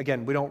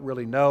 Again, we don't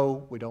really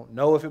know. We don't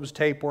know if it was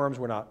tapeworms.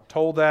 We're not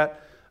told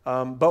that.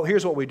 But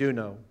here's what we do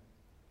know.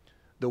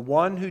 The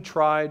one who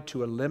tried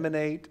to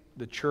eliminate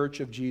the church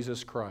of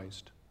Jesus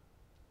Christ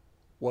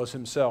was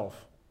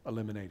himself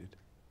eliminated.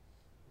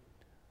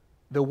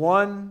 The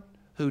one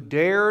who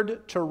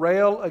dared to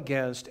rail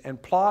against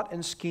and plot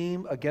and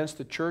scheme against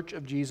the church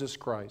of Jesus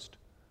Christ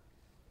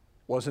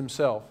was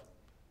himself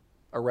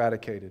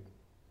eradicated.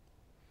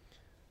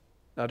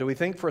 Now, do we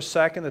think for a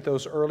second that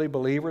those early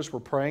believers were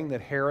praying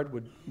that Herod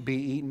would be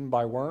eaten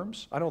by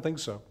worms? I don't think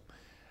so.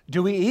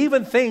 Do we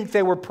even think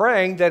they were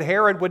praying that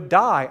Herod would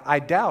die? I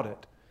doubt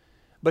it.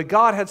 But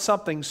God had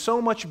something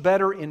so much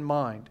better in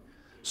mind,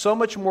 so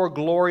much more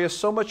glorious,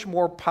 so much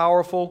more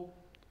powerful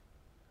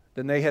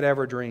than they had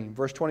ever dreamed.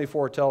 Verse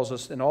 24 tells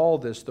us, in all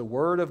this, the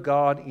word of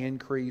God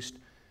increased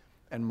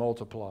and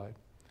multiplied.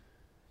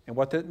 And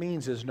what that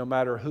means is no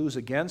matter who's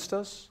against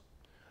us,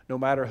 no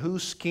matter who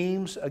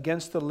schemes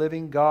against the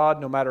living God,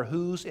 no matter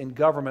who's in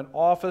government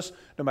office,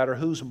 no matter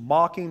who's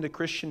mocking the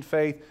Christian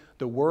faith,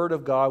 the Word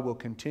of God will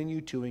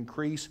continue to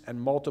increase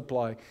and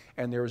multiply.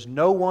 And there is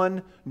no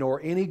one nor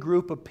any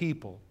group of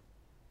people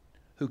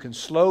who can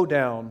slow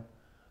down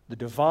the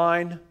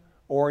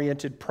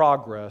divine-oriented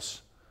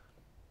progress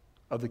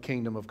of the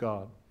kingdom of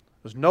God.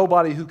 There's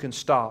nobody who can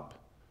stop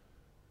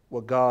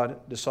what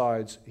God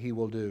decides He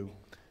will do.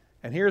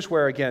 And here's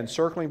where, again,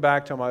 circling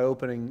back to my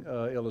opening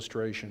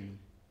illustration,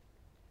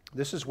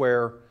 this is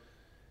where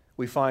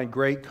we find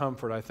great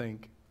comfort, I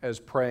think, as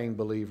praying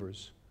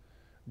believers.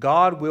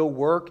 God will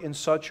work in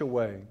such a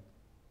way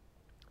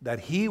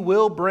that He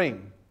will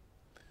bring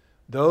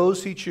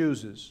those He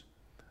chooses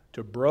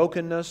to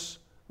brokenness,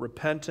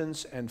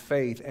 repentance, and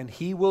faith, and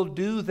He will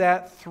do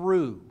that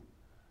through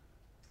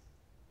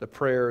the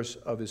prayers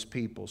of His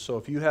people. So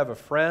if you have a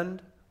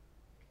friend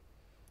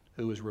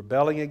who is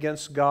rebelling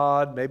against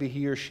God, maybe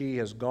he or she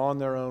has gone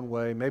their own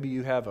way, maybe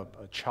you have a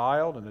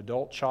child, an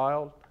adult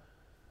child,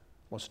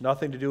 wants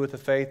nothing to do with the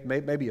faith,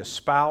 maybe a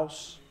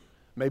spouse,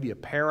 maybe a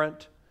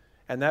parent,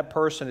 and that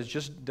person is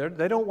just,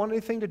 they don't want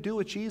anything to do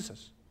with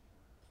Jesus.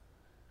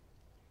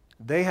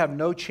 They have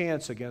no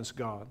chance against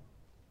God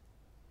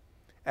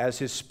as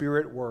His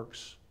Spirit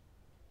works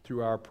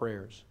through our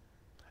prayers.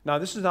 Now,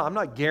 I'm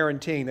not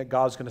guaranteeing that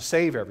God's going to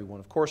save everyone,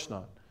 of course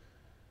not.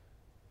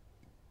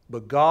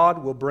 But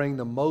God will bring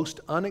the most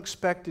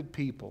unexpected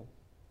people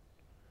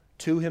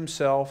to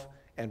Himself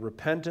and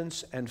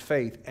repentance and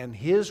faith, and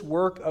His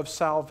work of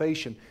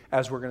salvation,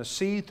 as we're going to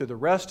see through the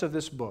rest of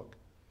this book,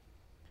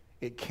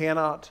 it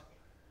cannot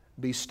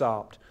be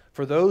stopped.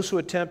 For those who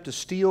attempt to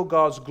steal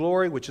God's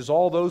glory, which is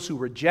all those who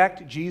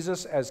reject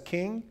Jesus as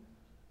King,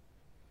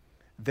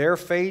 their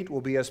fate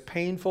will be as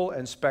painful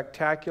and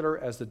spectacular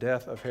as the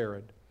death of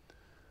Herod.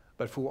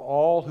 But for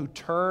all who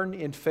turn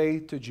in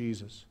faith to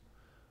Jesus,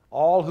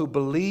 all who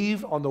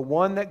believe on the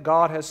one that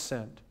God has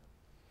sent,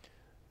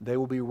 they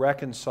will be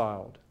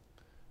reconciled,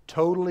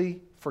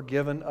 totally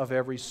forgiven of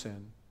every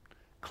sin,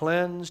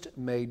 cleansed,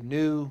 made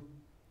new,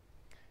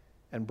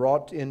 and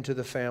brought into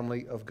the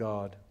family of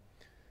God.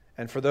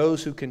 And for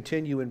those who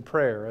continue in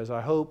prayer, as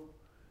I hope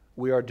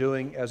we are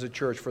doing as a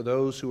church, for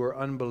those who are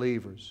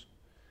unbelievers,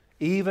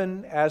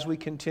 even as we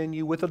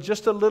continue with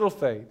just a little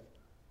faith,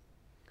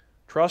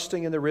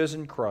 trusting in the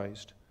risen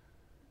Christ,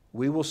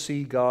 we will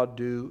see God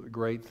do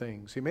great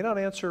things. He may not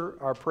answer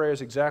our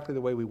prayers exactly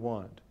the way we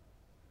want,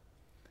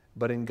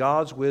 but in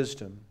God's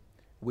wisdom,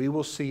 we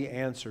will see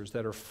answers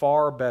that are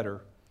far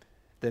better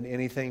than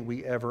anything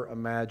we ever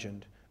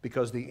imagined,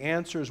 because the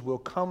answers will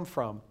come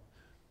from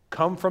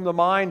the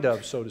mind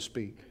of, so to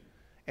speak,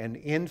 an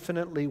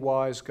infinitely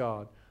wise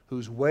God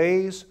whose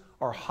ways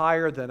are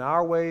higher than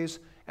our ways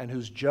and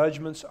whose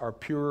judgments are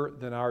purer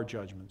than our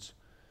judgments.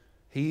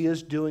 He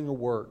is doing a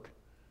work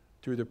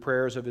through the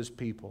prayers of His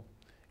people,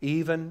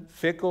 even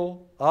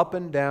fickle, up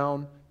and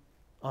down,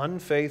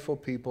 unfaithful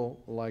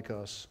people like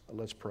us.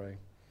 Let's pray.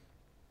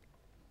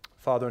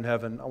 Father in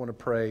heaven, I want to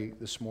pray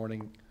this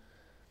morning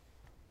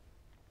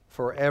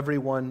for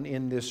everyone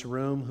in this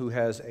room who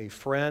has a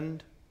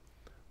friend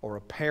or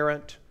a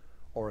parent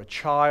or a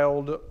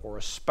child or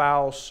a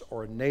spouse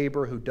or a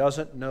neighbor who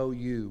doesn't know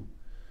You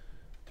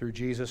through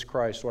Jesus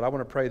Christ. Lord, I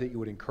want to pray that You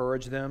would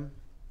encourage them.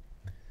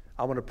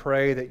 I want to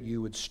pray that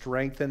You would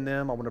strengthen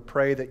them. I want to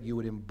pray that You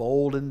would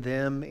embolden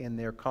them in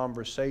their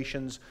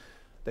conversations,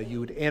 that You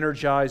would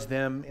energize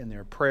them in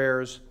their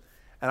prayers.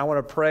 And I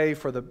want to pray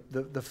for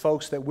the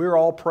folks that we're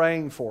all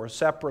praying for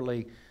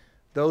separately,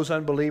 those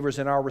unbelievers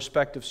in our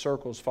respective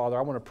circles, Father.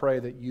 I want to pray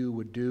that You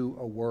would do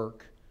a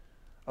work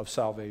of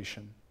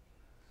salvation.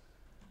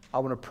 I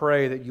want to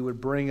pray that You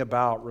would bring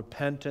about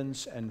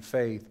repentance and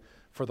faith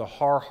for the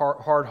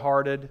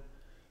hard-hearted,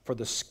 for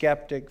the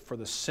skeptic, for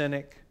the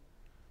cynic,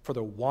 for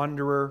the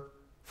wanderer,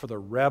 for the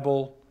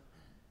rebel,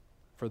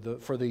 for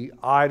the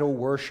idol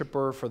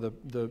worshiper, for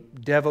the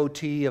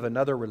devotee of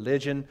another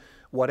religion.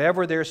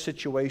 Whatever their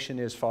situation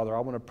is, Father,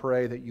 I want to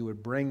pray that You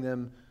would bring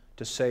them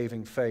to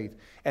saving faith.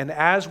 And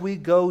as we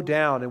go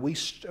down, and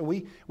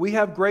we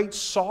have great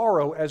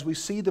sorrow as we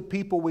see the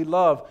people we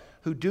love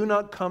who do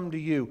not come to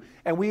You,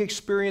 and we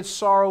experience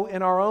sorrow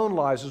in our own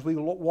lives as we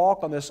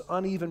walk on this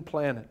uneven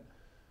planet.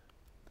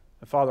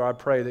 And Father, I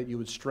pray that You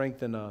would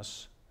strengthen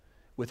us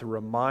with a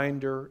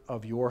reminder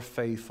of Your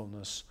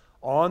faithfulness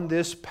on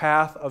this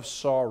path of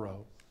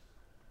sorrow.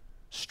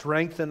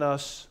 Strengthen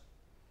us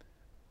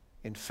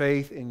in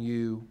faith in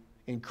You.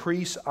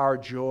 Increase our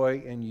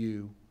joy in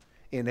You.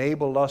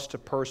 Enable us to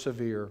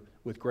persevere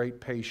with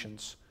great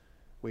patience.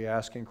 We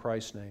ask in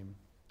Christ's name.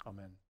 Amen.